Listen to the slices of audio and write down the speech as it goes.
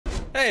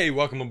Hey,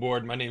 welcome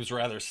aboard. My name's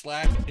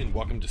RatherSlack, and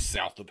welcome to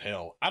South of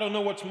Hell. I don't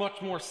know what's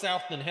much more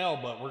south than hell,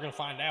 but we're gonna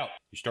find out.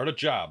 You start a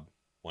job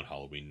one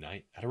Halloween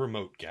night at a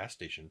remote gas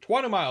station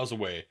 20 miles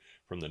away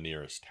from the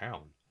nearest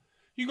town.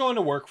 You go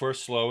into work for a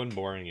slow and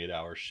boring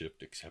 8-hour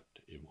shift, except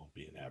it won't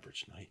be an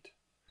average night.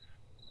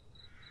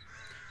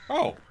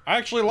 Oh, I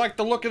actually like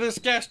the look of this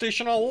gas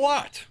station a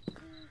lot.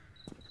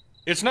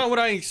 It's not what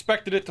I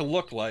expected it to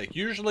look like.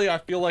 Usually I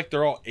feel like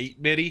they're all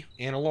 8-bitty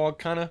analog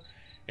kinda.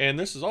 And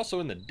this is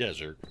also in the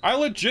desert. I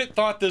legit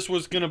thought this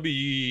was gonna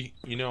be,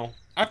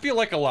 I feel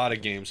like a lot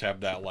of games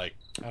have that, like,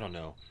 I don't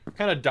know,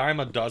 kind of dime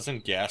a dozen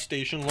gas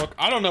station look.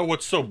 I don't know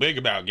what's so big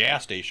about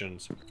gas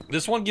stations.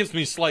 This one gives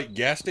me slight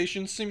gas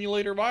station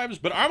simulator vibes,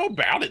 but I'm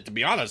about it, to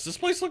be honest. This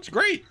place looks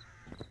great.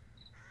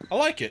 I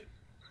like it.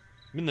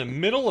 I'm in the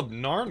middle of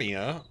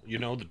Narnia,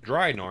 the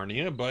dry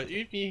Narnia, but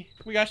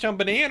we got some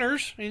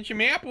bananas and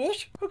some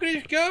apples. Look at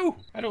this go.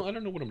 I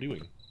don't know what I'm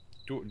doing.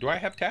 Do I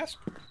have tasks?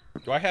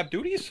 Do I have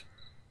duties?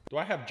 Do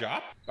I have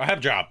job? I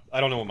have job.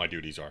 I don't know what my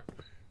duties are.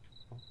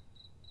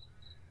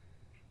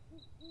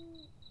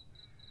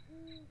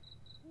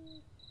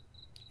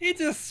 It's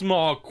a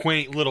small,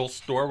 quaint little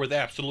store with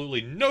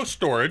absolutely no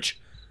storage.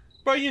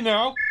 But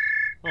Oh.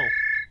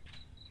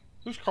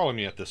 Who's calling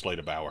me at this late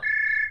of hour?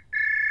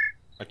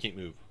 I can't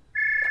move.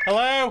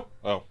 Hello?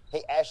 Oh.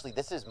 Hey, Ashley,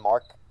 this is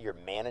Mark, your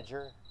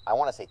manager. I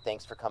want to say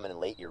thanks for coming in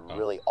late. You're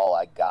really all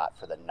I got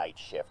for the night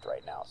shift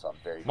right now, so I'm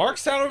very... Mark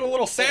sounded a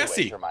little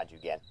sassy. Anyway, to remind you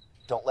again,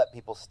 don't let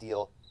people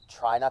steal.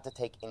 Try not to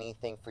take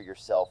anything for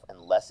yourself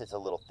unless it's a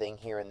little thing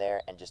here and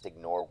there, and just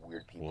ignore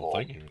weird people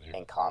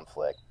and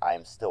conflict. I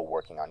am still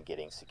working on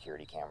getting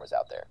security cameras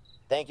out there.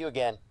 Thank you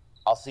again.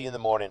 I'll see you in the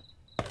morning.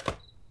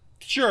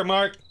 Sure,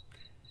 Mark.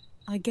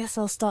 I guess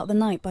I'll start the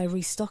night by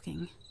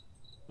restocking.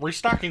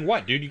 Restocking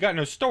what, dude? You got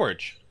no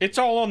storage. It's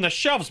all on the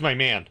shelves, my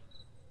man.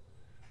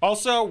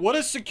 Also, what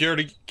is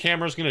security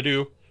cameras gonna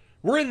do?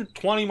 We're in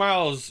 20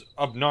 miles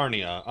of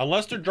Narnia.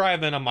 Unless they're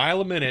driving a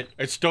mile a minute,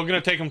 it's still gonna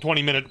take them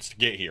 20 minutes to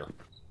get here.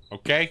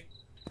 Okay?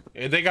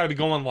 They gotta be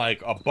going like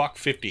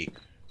 $1.50.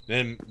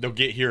 Then they'll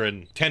get here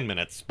in 10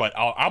 minutes, but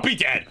I'll be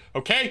dead,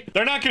 okay?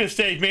 They're not gonna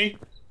save me.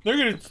 They're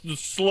gonna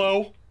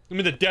slow. I'm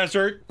in the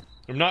desert.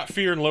 I'm not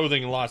fear and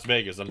loathing in Las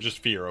Vegas. I'm just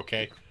fear,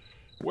 okay?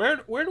 Where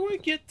do I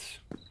get...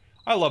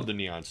 I love the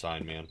neon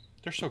sign, man.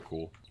 They're so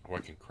cool. Oh, I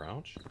can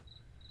crouch?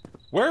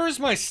 Where is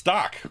my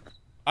stock?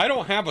 I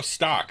don't have a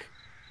stock.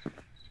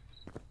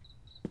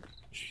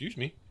 Excuse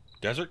me.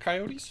 Desert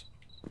coyotes?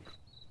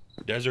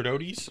 Desert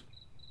oties?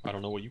 I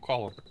don't know what you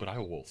call them, but I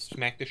will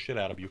smack the shit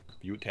out of you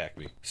if you attack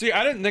me. See,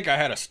 I didn't think I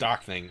had a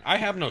stock thing. I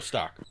have no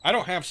stock. I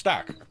don't have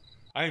stock.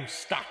 I am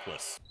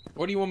stockless.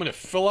 What do you want me to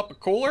fill up a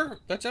cooler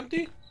that's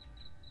empty?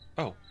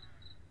 Oh.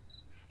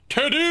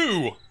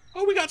 To-do!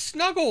 Oh, we got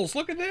Snuggles.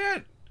 Look at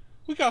that.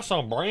 We got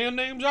some brand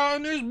names out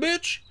in this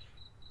bitch.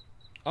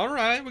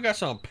 Alright, we got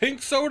some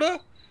pink soda.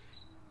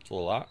 It's a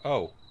lot.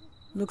 Oh.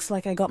 Looks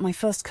like I got my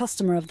first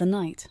customer of the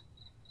night.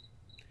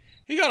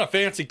 He got a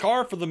fancy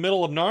car for the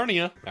middle of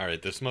Narnia.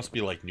 Alright, this must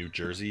be like New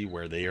Jersey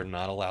where they are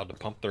not allowed to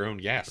pump their own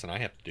gas and I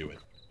have to do it.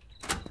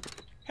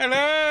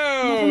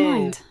 Hello! Never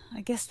mind.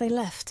 I guess they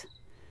left.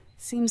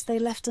 Seems they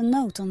left a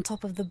note on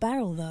top of the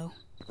barrel, though.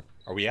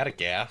 Are we out of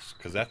gas?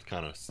 Because that's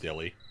kind of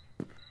silly.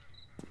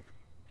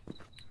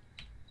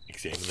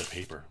 Examine the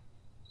paper.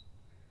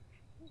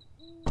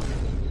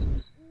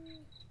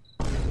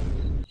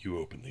 You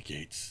open the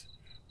gates.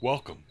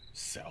 Welcome,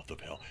 South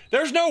of Hell.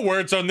 There's no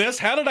words on this.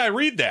 How did I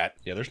read that?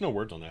 Yeah, there's no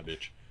words on that,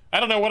 bitch. I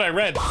don't know what I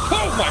read.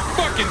 Oh my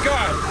fucking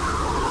god!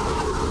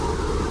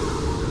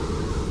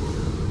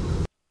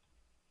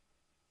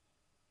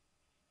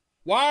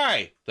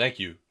 Why? Thank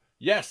you.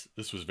 Yes,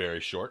 this was very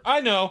short.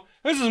 I know,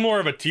 this is more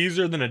of a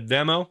teaser than a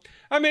demo.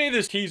 I made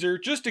this teaser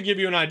just to give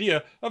you an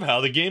idea of how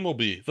the game will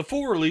be. The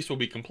full release will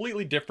be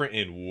completely different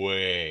and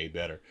way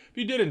better. If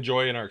you did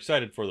enjoy and are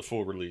excited for the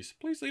full release,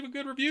 please leave a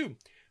good review.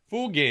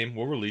 Full game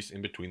will release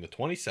in between the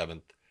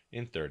 27th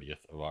and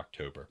 30th of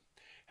October.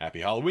 Happy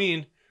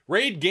Halloween,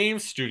 Raid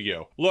Games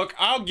Studio. Look,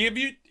 I'll give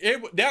you,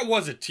 that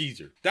was a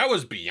teaser. That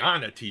was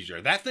beyond a teaser.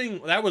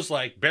 That was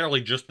like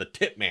barely just the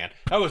tip, man.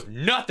 That was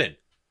nothing.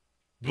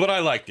 But I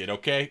liked it,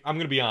 okay? I'm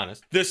gonna be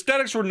honest. The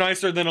aesthetics were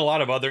nicer than a lot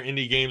of other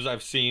indie games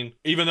I've seen,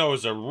 even though it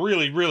was a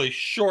really, really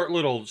short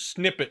little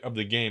snippet of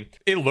the game.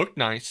 It looked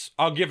nice.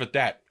 I'll give it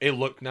that. It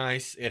looked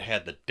nice. It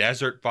had the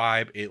desert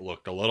vibe. It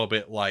looked a little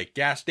bit like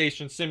Gas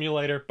Station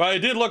Simulator, but it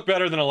did look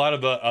better than a lot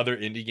of the other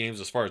indie games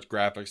as far as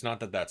graphics.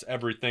 Not that that's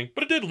everything,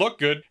 but it did look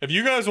good. If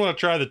you guys want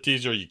to try the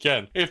teaser, you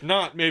can. If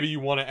not, maybe you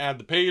want to add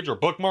the page or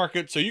bookmark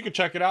it so you can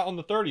check it out on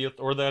the 30th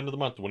or the end of the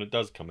month when it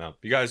does come out.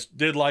 If you guys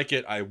did like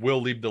it, I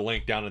will leave the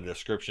link down in the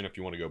description if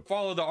you want to go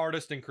follow the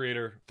artist and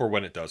creator for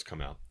when it does come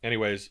out.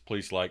 Anyways,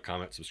 please like,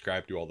 comment,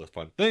 subscribe, do all the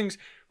fun things.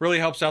 Really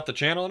helps out the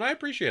channel and I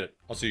appreciate it.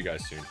 I'll see you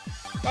guys soon.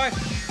 Bye.